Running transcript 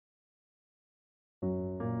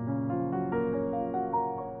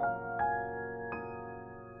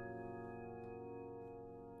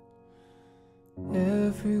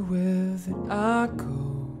Everywhere that I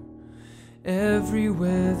go,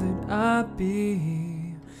 everywhere that I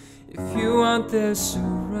be, if you aren't there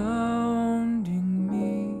surrounding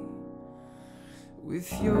me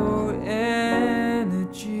with your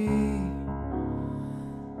energy,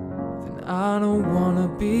 then I don't wanna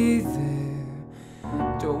be there,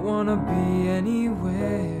 don't wanna be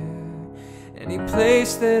anywhere, any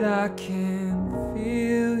place that I can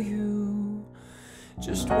feel you,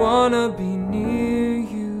 just wanna be near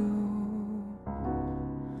you.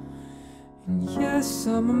 And yes,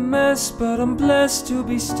 I'm a mess, but I'm blessed to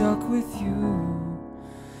be stuck with you.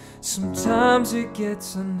 Sometimes it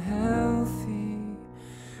gets unhealthy,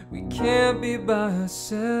 we can't be by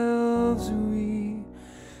ourselves, we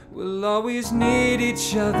will always need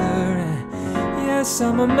each other. And yes,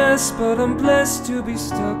 I'm a mess, but I'm blessed to be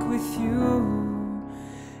stuck with you.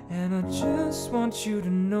 And I just want you to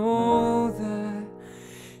know that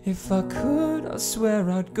if I could, I swear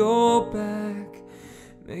I'd go back,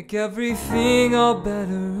 make everything all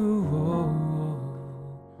better. Whoa.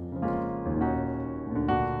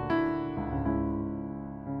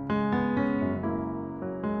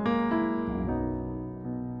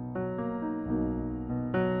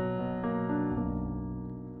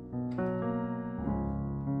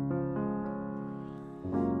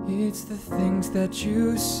 It's the things that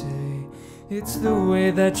you say, it's the way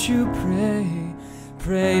that you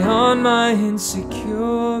prey on my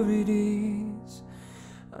insecurities.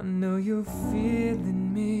 I know you're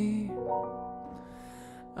feeling me,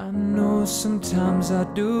 I know sometimes I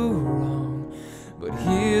do wrong, but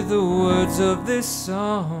hear the words of this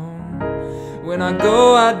song. When I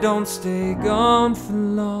go, I don't stay gone for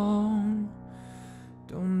long,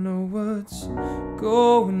 don't know what's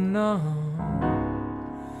going on.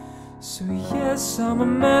 So yes, I'm a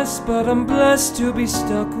mess, but I'm blessed to be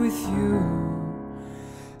stuck with you.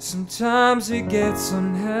 Sometimes it gets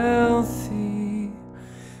unhealthy,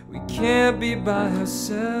 we can't be by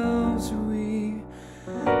ourselves, we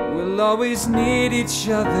will always need each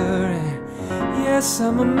other. And yes,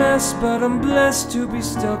 I'm a mess, but I'm blessed to be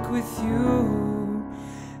stuck with you.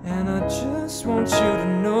 And I just want you to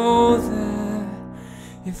know that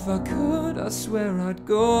if I could, I swear I'd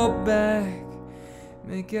go back,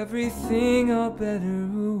 make everything all better.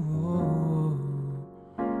 Whoa.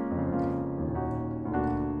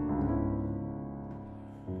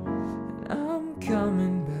 And I'm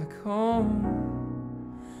coming back home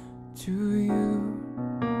to you.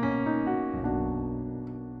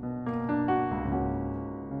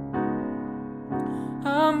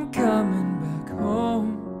 I'm coming back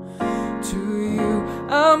home to you.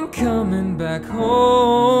 I'm coming back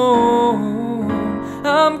home.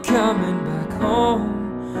 I'm coming back home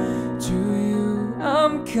to you.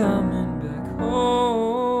 I'm coming back home.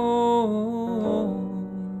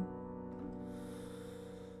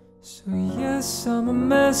 So yes, I'm a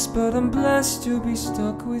mess, but I'm blessed to be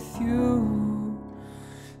stuck with you.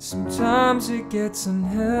 Sometimes it gets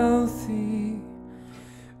unhealthy,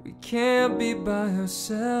 we can't be by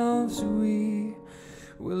ourselves, we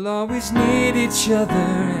will always need each other.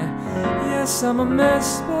 And yes, I'm a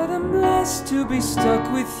mess, but I'm blessed to be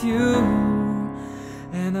stuck with you.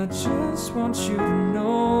 And I just want you to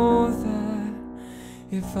know that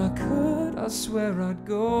if I could, I swear I'd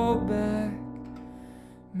go back,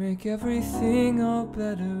 make everything all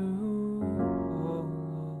better.